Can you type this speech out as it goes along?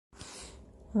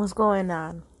What's going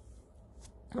on?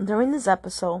 During this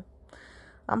episode,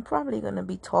 I'm probably going to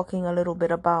be talking a little bit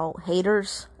about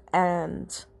haters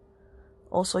and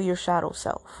also your shadow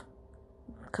self,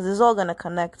 because it's all going to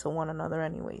connect to one another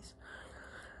anyways.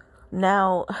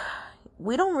 Now,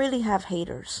 we don't really have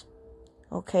haters,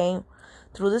 okay?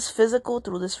 Through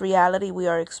this reality we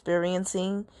are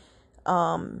experiencing,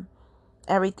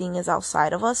 everything is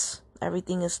outside of us.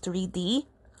 Everything is 3D.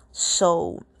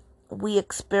 So we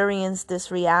experience this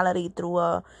reality through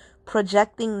a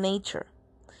projecting nature.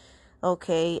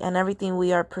 Okay, and everything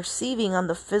we are perceiving on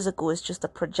the physical is just a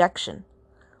projection.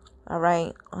 All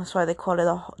right, that's why they call it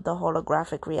the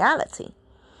holographic reality.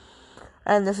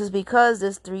 And this is because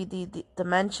this 3D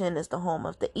dimension is the home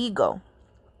of the ego.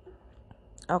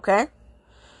 Okay,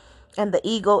 and the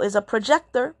ego is a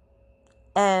projector,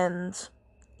 and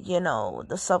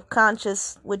the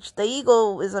subconscious, which the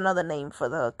ego is another name for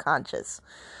the conscious,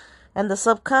 and the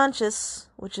subconscious,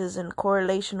 which is in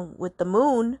correlation with the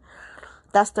moon,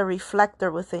 that's the reflector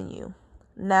within you.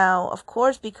 Now, of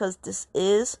course, because this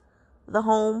is the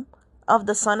home of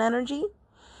the sun energy,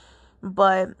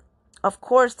 but of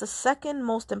course, the second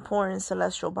most important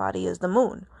celestial body is the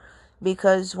moon,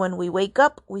 because when we wake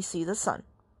up, we see the sun,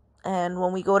 and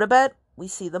when we go to bed, we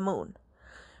see the moon,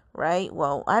 right?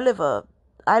 Well, I live a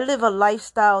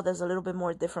lifestyle that's a little bit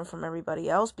more different from everybody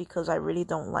else because I really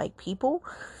don't like people,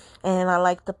 and I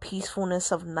like the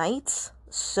peacefulness of nights.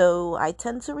 So I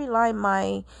tend to rely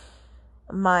my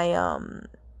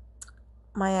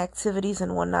activities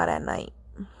and whatnot at night.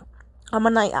 I'm a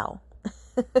night owl.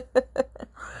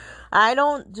 I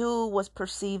don't do what's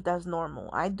perceived as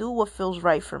normal. I do what feels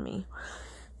right for me.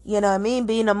 You know what I mean?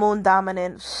 Being a moon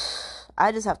dominant,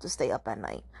 I just have to stay up at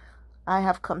night. I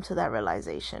have come to that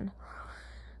realization.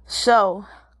 So,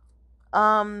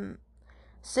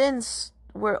 since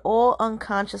we're all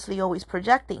unconsciously always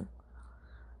projecting,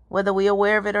 whether we're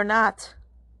aware of it or not,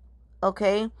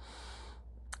 okay?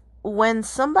 When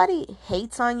somebody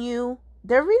hates on you,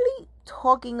 they're really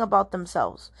talking about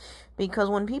themselves. Because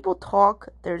when people talk,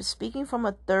 they're speaking from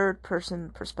a third person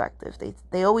perspective.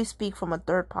 They always speak from a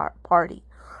third party.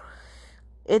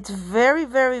 It's very,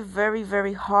 very, very,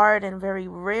 very hard and very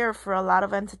rare for a lot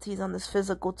of entities on this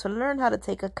physical to learn how to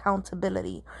take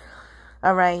accountability.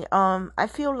 All right. I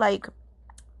feel like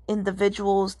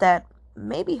individuals that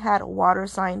maybe had water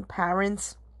sign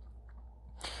parents,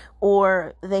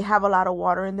 or they have a lot of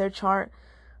water in their chart,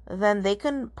 then they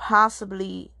can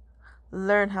possibly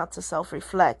learn how to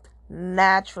self-reflect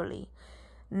naturally.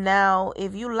 Now,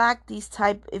 if you lack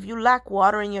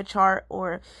water in your chart,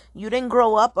 or you didn't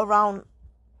grow up around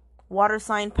water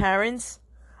sign parents,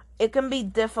 it can be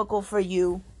difficult for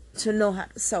you to know how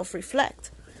to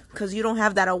self-reflect because you don't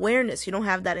have that awareness, you don't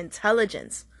have that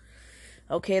intelligence.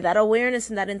 Okay, that awareness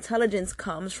and that intelligence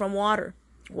comes from water.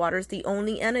 Water is the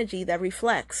only energy that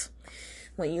reflects.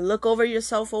 When you look over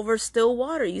yourself over still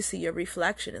water, you see your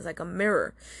reflection. It's like a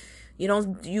mirror.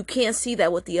 You can't see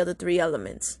that with the other three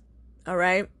elements. All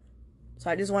right? So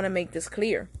I just want to make this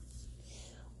clear.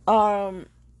 But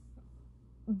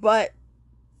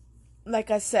like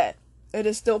I said, it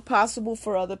is still possible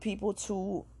for other people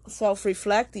to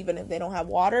self-reflect even if they don't have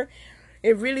water.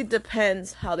 It really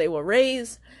depends how they were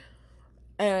raised,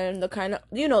 and the kind of,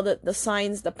 the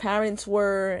signs the parents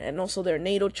were, and also their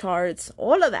natal charts.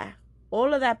 All of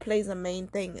that plays a main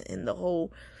thing in the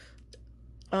whole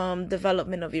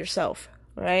development of yourself,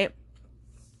 right?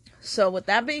 So with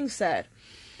that being said,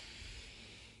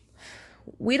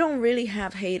 we don't really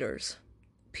have haters.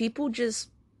 People just,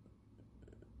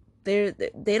 they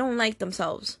don't like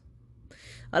themselves.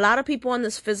 A lot of people on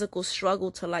this physical struggle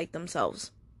to like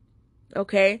themselves.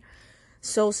 Okay?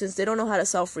 So since they don't know how to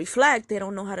self-reflect, they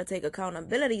don't know how to take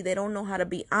accountability, they don't know how to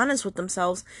be honest with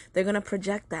themselves, they're going to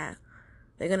project that.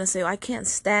 They're going to say, I can't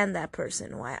stand that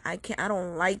person. Why? I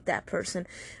don't like that person.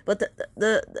 But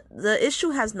the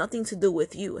issue has nothing to do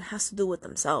with you. It has to do with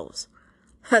themselves.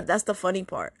 That's the funny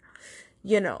part.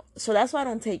 So that's why I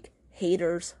don't take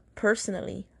haters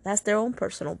personally. That's their own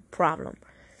personal problem.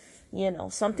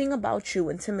 Something about you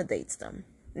intimidates them.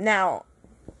 Now,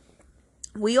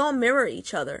 we all mirror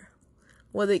each other,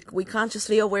 whether we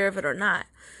consciously aware of it or not.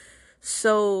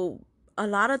 So a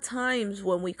lot of times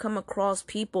when we come across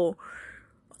people,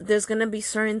 there's going to be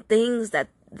certain things that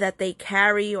they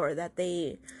carry or that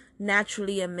they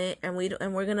naturally emit, and we're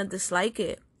going to dislike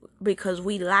it because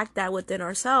we lack that within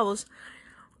ourselves,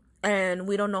 and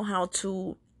we don't know how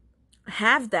to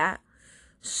have that.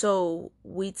 So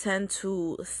we tend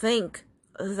to think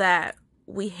that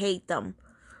we hate them,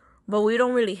 but we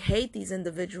don't really hate these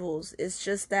individuals. It's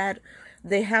just that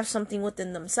they have something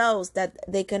within themselves that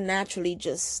they can naturally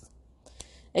just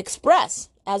express,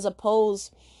 as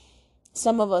opposed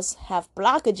some of us have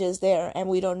blockages there and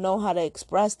we don't know how to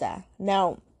express that.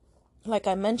 Now, like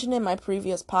I mentioned in my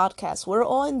previous podcast, we're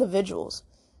all individuals.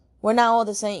 We're not all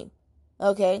the same.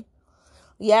 Okay?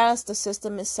 Yes, the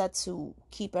system is set to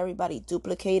keep everybody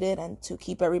duplicated and to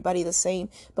keep everybody the same,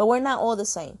 but we're not all the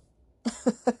same.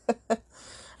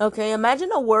 Okay,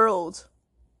 imagine a world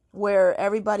where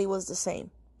everybody was the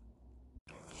same.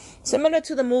 Similar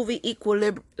to the movie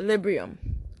Equilibrium.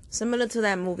 Similar to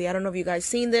that movie. I don't know if you guys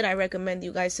seen it. I recommend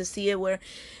you guys to see it, where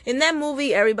in that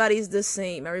movie everybody's the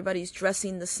same. Everybody's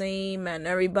dressing the same and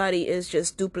everybody is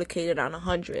just duplicated on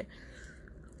 100.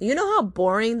 You know how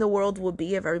boring the world would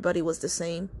be if everybody was the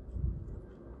same?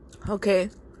 Okay.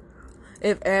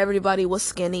 If everybody was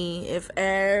skinny, if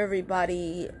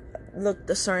everybody looked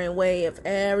a certain way, if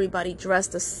everybody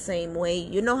dressed the same way,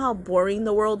 you know how boring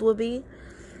the world would be?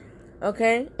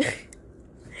 Okay?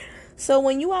 So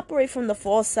when you operate from the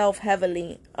false self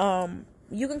heavily,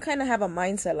 you can kind of have a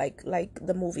mindset like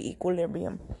the movie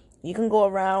Equilibrium. You can go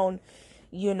around,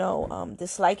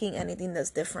 disliking anything that's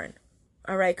different.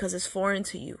 All right, because it's foreign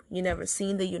to you. You never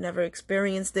seen it, you never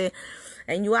experienced it,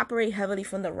 and you operate heavily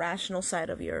from the rational side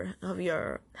of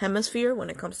your hemisphere when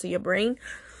it comes to your brain.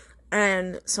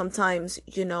 And sometimes,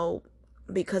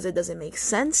 because it doesn't make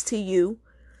sense to you,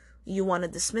 you want to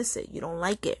dismiss it. You don't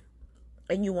like it,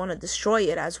 and you want to destroy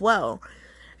it as well.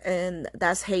 And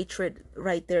that's hatred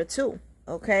right there too.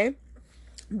 Okay,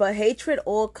 but hatred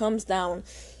all comes down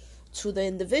to the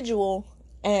individual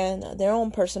and their own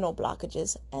personal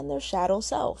blockages and their shadow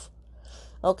self.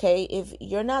 Okay, if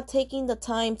you're not taking the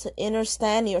time to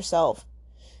understand yourself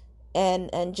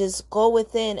and just go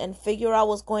within and figure out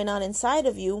what's going on inside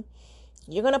of you,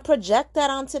 you're going to project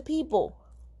that onto people,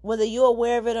 whether you're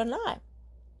aware of it or not.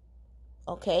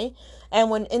 Okay, and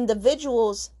when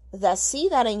individuals that see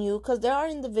that in you, because there are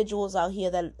individuals out here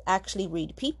that actually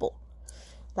read people,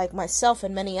 like myself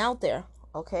and many out there,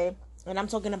 okay? And I'm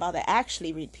talking about that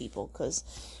actually read people, because,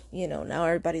 now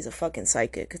everybody's a fucking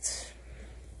psychic. It's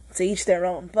to each their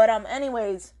own. But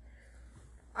anyways,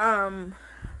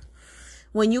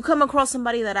 when you come across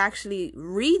somebody that actually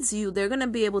reads you, they're gonna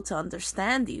be able to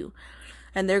understand you,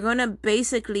 and they're gonna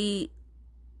basically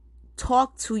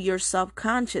talk to your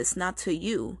subconscious, not to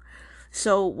you.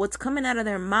 So what's coming out of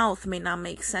their mouth may not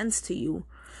make sense to you.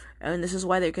 And this is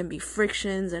why there can be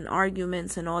frictions and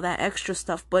arguments and all that extra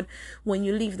stuff. But when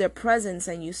you leave their presence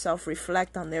and you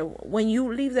self-reflect on when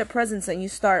you leave their presence and you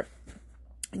start,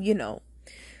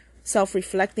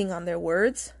 self-reflecting on their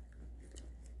words,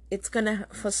 it's gonna,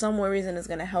 for some reason, it's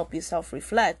gonna help you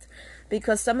self-reflect.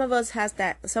 Because some of us have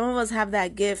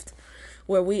that gift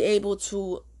where we're able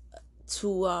to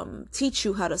teach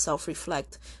you how to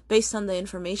self-reflect based on the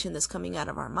information that's coming out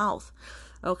of our mouth.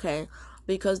 Okay,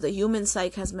 because the human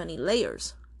psyche has many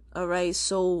layers. All right,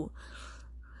 so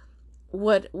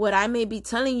what I may be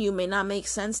telling you may not make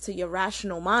sense to your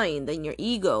rational mind and your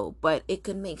ego, but it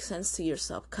can make sense to your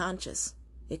subconscious.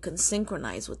 It can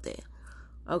synchronize with it.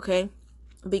 Okay,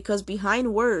 because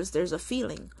behind words there's a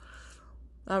feeling.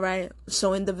 All right,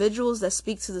 so individuals that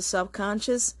speak to the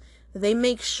subconscious, they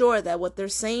make sure that what they're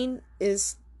saying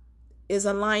is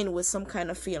aligned with some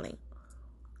kind of feeling.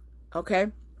 Okay?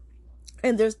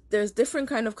 And there's different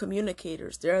kind of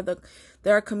communicators. There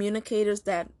are communicators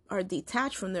that are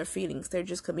detached from their feelings. They're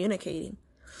just communicating.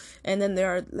 And then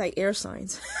there are like air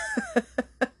signs.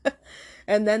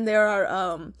 And then there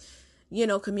are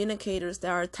communicators that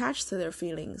are attached to their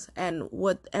feelings, and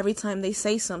every time they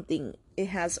say something, it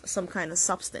has some kind of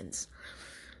substance.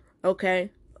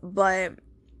 Okay? But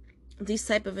these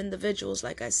type of individuals,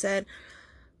 like I said,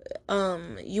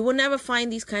 you will never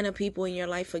find these kind of people in your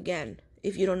life again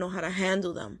if you don't know how to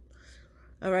handle them.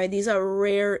 All right, these are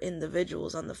rare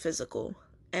individuals on the physical,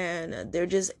 and they're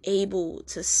just able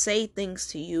to say things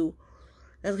to you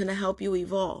that's going to help you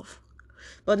evolve.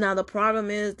 But now the problem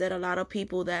is that a lot of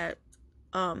people that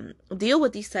deal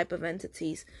with these type of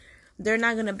entities, they're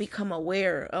not going to become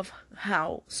aware of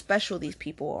how special these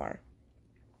people are.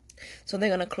 So they're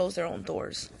going to close their own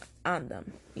doors on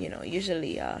them.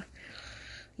 Usually I'm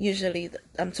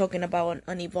talking about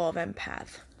an evolved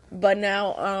empath. But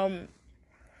now,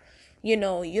 you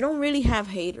don't really have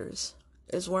haters,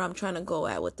 is where I'm trying to go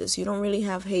at with this. You don't really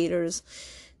have haters.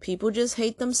 People just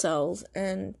hate themselves,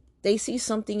 and they see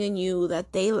something in you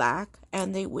that they lack,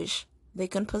 and they wish they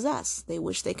can possess. They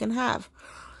wish they can have.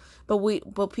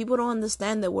 But people don't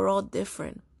understand that we're all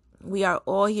different. We are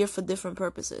all here for different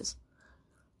purposes.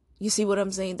 You see what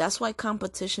I'm saying? That's why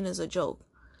competition is a joke.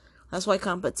 That's why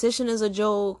competition is a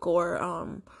joke,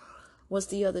 or what's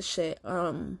the other shit?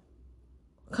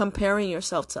 Comparing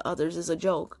yourself to others is a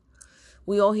joke.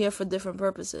 We all here for different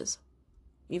purposes.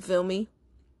 You feel me?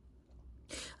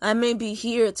 I may be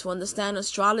here to understand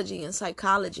astrology and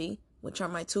psychology, which are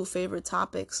my two favorite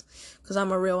topics, because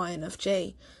I'm a real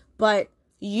INFJ. But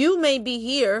you may be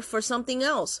here for something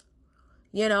else,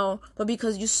 but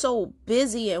because you're so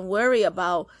busy and worry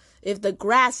about if the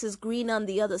grass is green on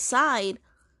the other side,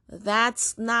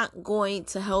 that's not going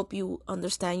to help you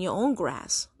understand your own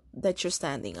grass that you're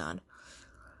standing on,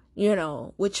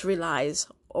 which relies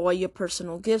on your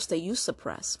personal gifts that you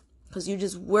suppress, because you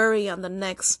just worry on the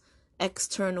next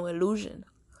external illusion.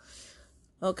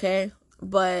 Okay?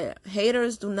 But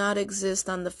haters do not exist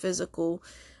on the physical,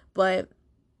 but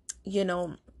you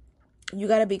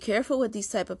got to be careful with these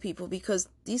type of people, because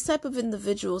these type of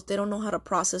individuals, they don't know how to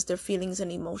process their feelings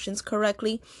and emotions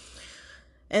correctly.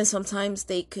 And sometimes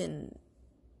they can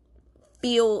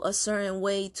feel a certain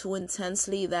way too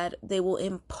intensely that they will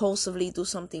impulsively do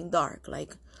something dark,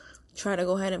 like try to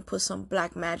go ahead and put some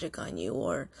black magic on you,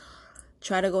 or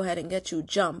try to go ahead and get you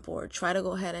jump, or try to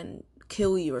go ahead and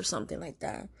kill you or something like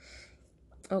that.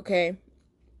 Okay?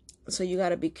 So you got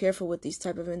to be careful with these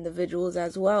type of individuals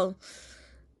as well.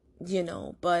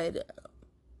 But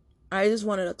I just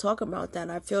wanted to talk about that.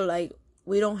 I feel like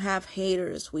we don't have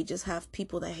haters. We just have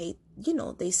people that hate,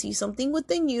 they see something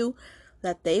within you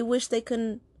that they wish they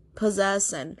can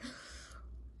possess, and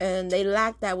they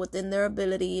lack that within their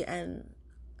ability, and,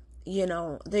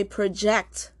 they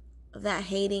project that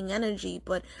hating energy,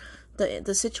 but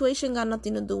the situation got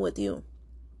nothing to do with you.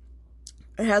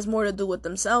 It has more to do with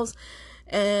themselves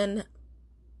and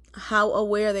how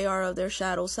aware they are of their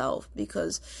shadow self.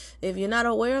 Because if you're not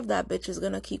aware of that, bitch is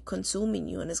gonna keep consuming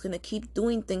you, and it's gonna keep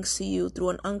doing things to you through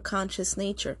an unconscious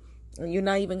nature, and you're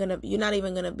not even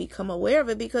gonna become aware of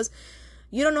it, because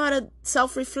you don't know how to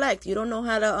self-reflect. You don't know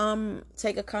how to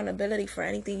take accountability for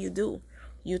anything you do.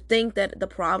 You think that the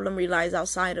problem relies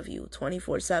outside of you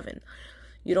 24/7.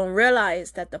 You don't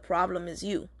realize that the problem is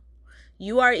you.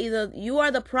 You are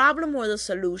the problem or the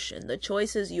solution. The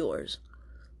choice is yours.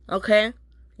 Okay?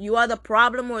 You are the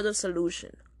problem or the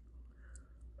solution.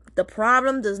 The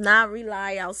problem does not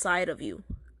rely outside of you.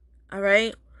 All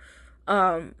right?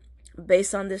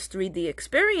 Based on this 3D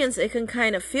experience, it can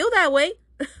kind of feel that way.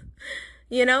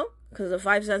 Because the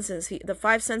five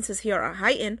senses here are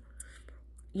heightened.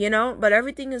 But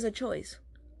everything is a choice.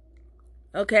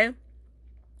 Okay?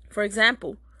 For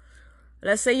example,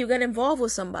 let's say you get involved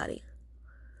with somebody.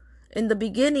 In the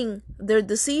beginning, they're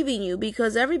deceiving you,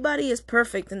 because everybody is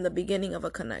perfect in the beginning of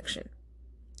a connection.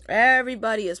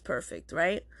 Everybody is perfect,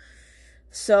 right?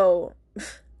 So,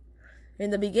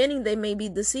 in the beginning, they may be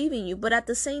deceiving you, but at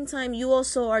the same time, you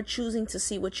also are choosing to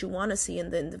see what you want to see in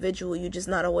the individual. You're just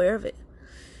not aware of it.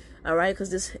 All right? Because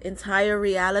this entire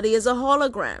reality is a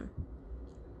hologram.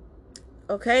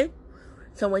 Okay?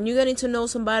 So when you're getting to know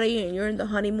somebody and you're in the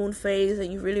honeymoon phase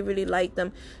and you really, really like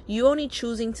them, you're only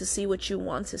choosing to see what you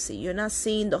want to see. You're not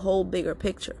seeing the whole bigger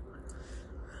picture.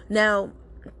 Now,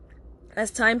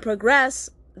 as time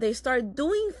progresses, they start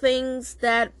doing things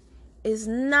that is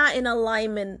not in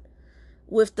alignment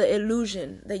with the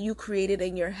illusion that you created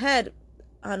in your head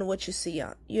on what you see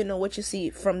what you see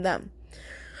from them.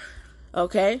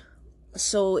 Okay?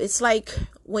 So it's like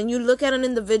when you look at an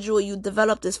individual, you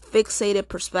develop this fixated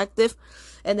perspective,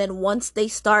 and then once they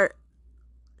start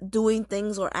doing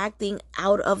things or acting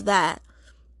out of that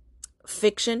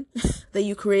fiction that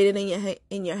you created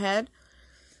in your head,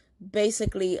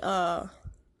 basically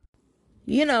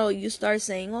you start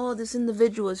saying, oh, this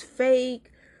individual is fake,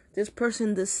 this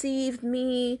person deceived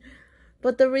me.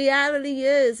 But the reality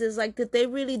is like, did they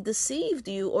really deceive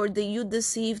you, or did you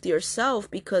deceive yourself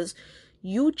because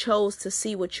you chose to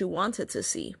see what you wanted to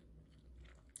see?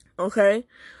 Okay?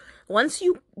 Once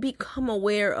you become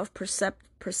aware of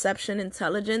perception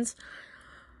intelligence,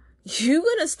 you're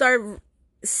going to start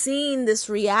seeing this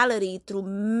reality through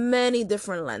many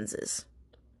different lenses.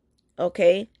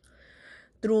 Okay?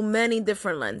 Through many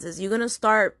different lenses. You're going to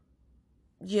start,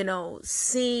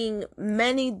 seeing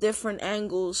many different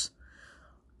angles,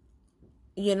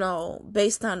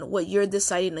 based on what you're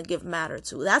deciding to give matter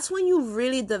to. That's when you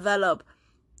really develop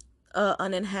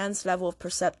an enhanced level of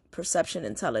perception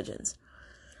intelligence.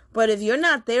 But if you're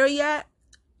not there yet,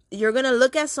 you're going to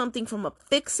look at something from a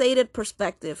fixated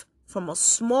perspective, from a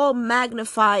small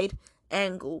magnified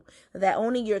angle that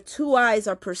only your two eyes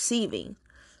are perceiving.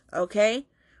 Okay?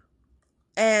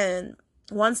 And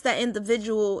once that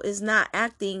individual is not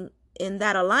acting in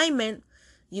that alignment,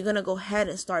 you're going to go ahead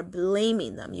and start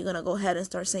blaming them. You're going to go ahead and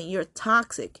start saying, you're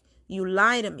toxic. You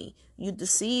lied to me. You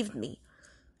deceived me.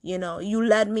 You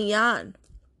led me on.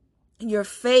 You're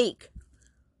fake.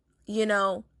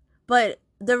 But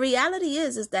the reality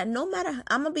is that no matter,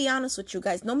 I'm gonna be honest with you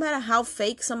guys, no matter how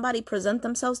fake somebody present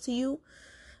themselves to you,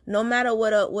 no matter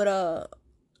what a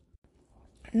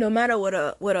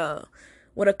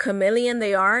chameleon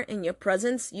they are in your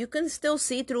presence, you can still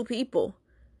see through people.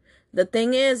 The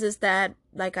thing is that,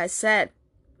 like I said,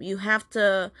 you have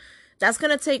to, that's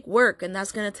gonna take work, and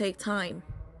that's gonna take time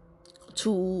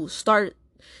to start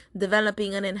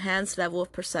developing an enhanced level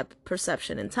of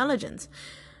perception intelligence.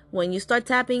 When you start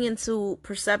tapping into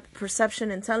perception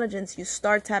intelligence, you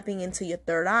start tapping into your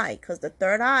third eye, because the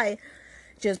third eye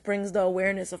just brings the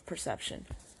awareness of perception,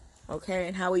 okay,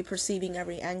 and how we perceiving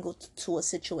every angle to a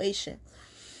situation.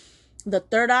 The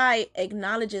third eye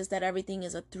acknowledges that everything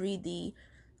is a 3D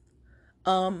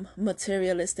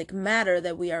materialistic matter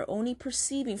that we are only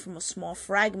perceiving from a small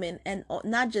fragment, and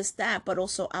not just that, but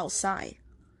also outside.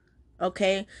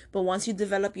 Okay, but once you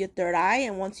develop your third eye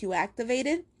and once you activate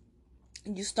it,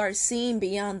 you start seeing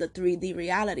beyond the 3D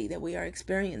reality that we are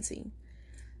experiencing.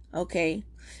 Okay,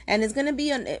 and it's gonna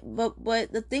be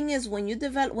but the thing is, when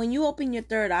you open your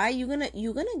third eye, you're gonna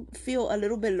feel a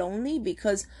little bit lonely,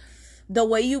 because the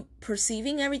way you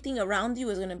perceiving everything around you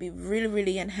is gonna be really,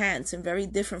 really enhanced and very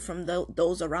different from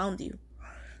those around you.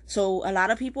 So a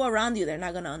lot of people around you, they're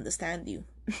not gonna understand you.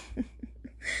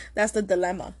 That's the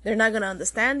dilemma. They're not gonna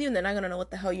understand you, and they're not gonna know what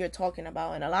the hell you're talking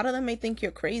about, and a lot of them may think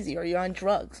you're crazy or you're on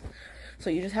drugs. So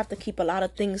you just have to keep a lot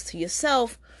of things to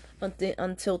yourself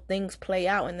until things play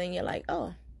out, and then you're like,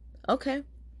 oh, okay.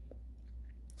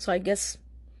 So I guess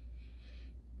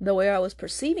the way I was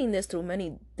perceiving this through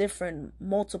many different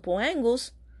multiple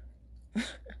angles,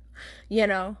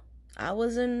 I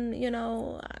wasn't,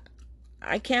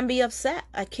 I can't be upset.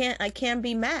 I can't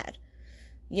be mad,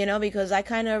 because I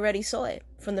kind of already saw it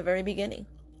from the very beginning.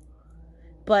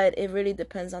 But it really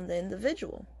depends on the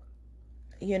individual,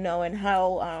 and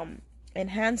how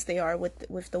enhanced they are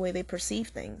with the way they perceive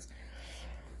things.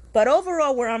 But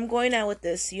overall, where I'm going at with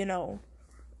this,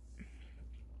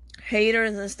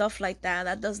 haters and stuff like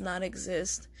that does not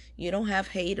exist. You don't have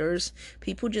haters.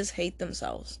 People just hate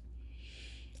themselves.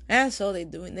 That's all they're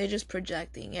doing. They're just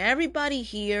projecting. Everybody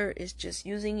here is just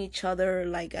using each other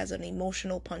like as an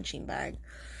emotional punching bag.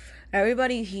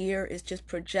 Everybody here is just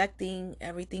projecting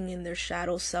everything in their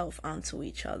shadow self onto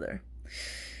each other.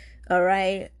 All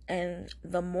right. And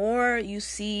the more you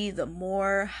see, the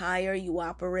more higher you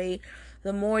operate,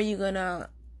 the more you're gonna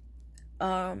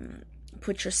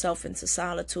put yourself into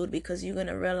solitude, because you're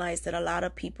gonna realize that a lot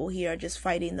of people here are just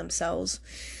fighting themselves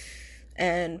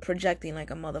and projecting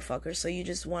like a motherfucker. So you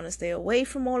just want to stay away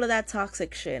from all of that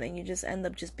toxic shit, and you just end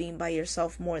up just being by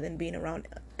yourself more than being around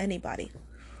anybody.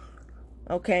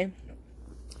 Okay.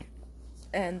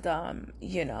 And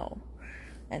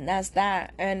and that's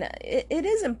that. And it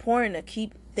is important to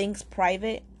keep things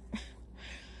private,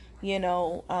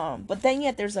 but then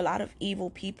yet there's a lot of evil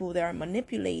people that are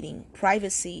manipulating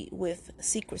privacy with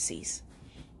secrecies,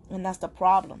 and that's the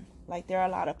problem. Like, there are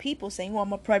a lot of people saying,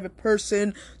 I'm a private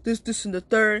person, this and the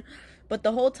third, but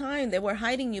the whole time they were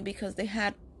hiding you because they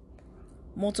had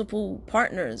multiple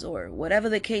partners or whatever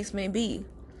the case may be,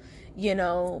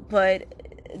 but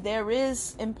there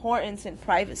is importance in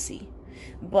privacy.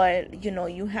 But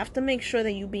you have to make sure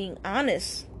that you're being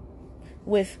honest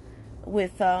with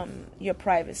your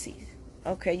privacy.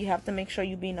 Okay, you have to make sure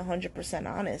you're being 100%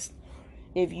 honest.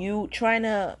 If you trying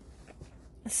to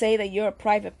say that you're a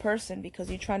private person because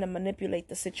you're trying to manipulate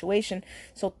the situation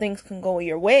so things can go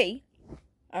your way,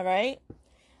 all right,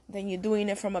 then you're doing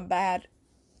it from a bad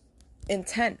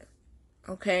intent.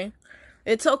 Okay,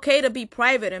 it's okay to be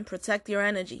private and protect your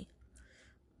energy.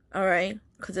 All right,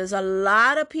 because there's a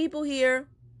lot of people here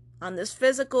on this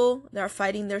physical that are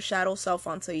fighting their shadow self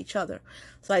onto each other.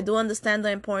 So I do understand the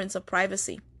importance of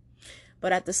privacy,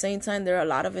 but at the same time, there are a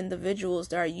lot of individuals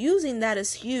that are using that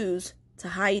excuse to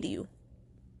hide you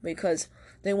because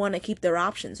they want to keep their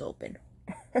options open.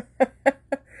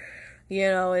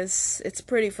 It's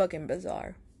pretty fucking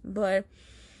bizarre. But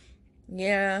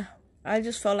yeah, I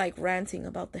just felt like ranting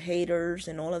about the haters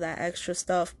and all of that extra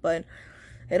stuff, but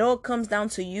it all comes down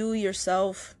to you,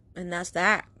 yourself, and that's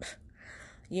that.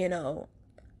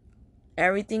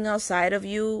 Everything outside of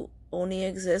you only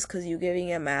exists because you're giving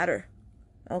it matter.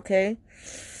 Okay?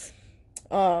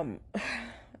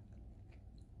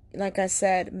 Like I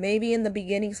said, maybe in the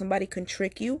beginning somebody can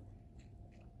trick you,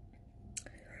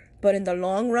 but in the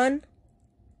long run,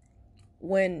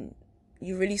 when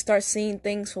you really start seeing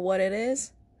things for what it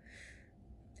is,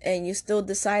 and you still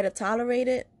decide to tolerate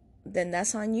it, then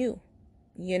that's on you.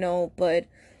 But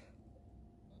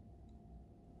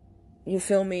you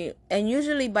feel me? And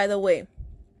usually, by the way,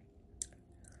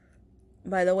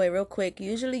 real quick,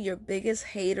 usually your biggest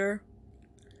hater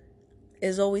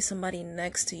is always somebody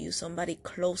next to you, somebody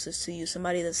closest to you,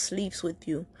 somebody that sleeps with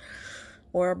you,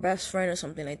 or a best friend or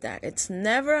something like that. It's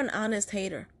never an honest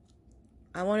hater.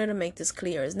 I wanted to make this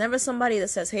clear. It's never somebody that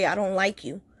says, hey, I don't like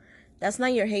you. That's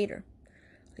not your hater.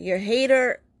 Your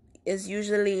hater is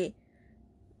usually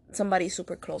somebody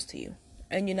super close to you,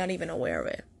 and you're not even aware of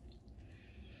it.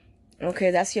 Okay,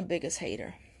 that's your biggest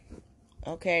hater.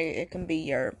 Okay, it can be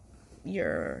your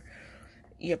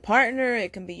partner,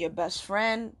 it can be your best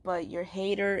friend, but your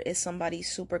hater is somebody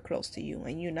super close to you,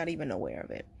 and you're not even aware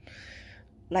of it.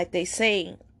 Like they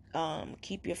say,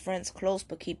 keep your friends close,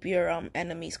 but keep your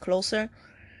enemies closer.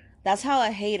 That's how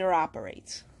a hater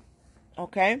operates.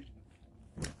 Okay?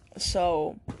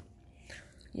 So,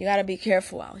 you gotta be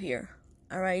careful out here.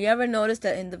 Alright? You ever notice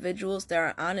that individuals that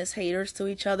are honest haters to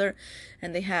each other,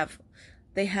 and they have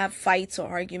fights or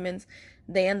arguments,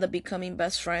 they end up becoming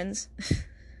best friends?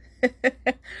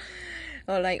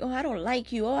 Or like, oh, I don't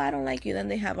like you. Oh, I don't like you. Then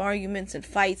they have arguments and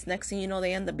fights. Next thing you know,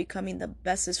 they end up becoming the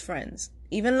bestest friends.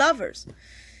 Even lovers.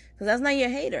 Because that's not your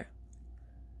hater.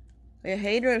 Your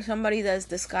hater is somebody that's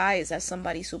disguised as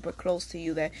somebody super close to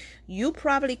you that you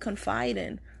probably confide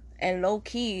in. And low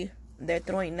key, they're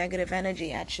throwing negative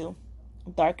energy at you.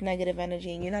 Dark negative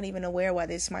energy. And you're not even aware why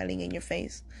they're smiling in your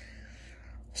face.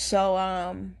 So,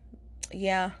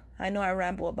 yeah. I know I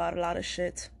ramble about a lot of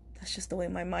shit. That's just the way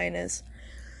my mind is.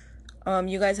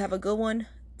 You guys have a good one.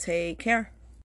 Take care.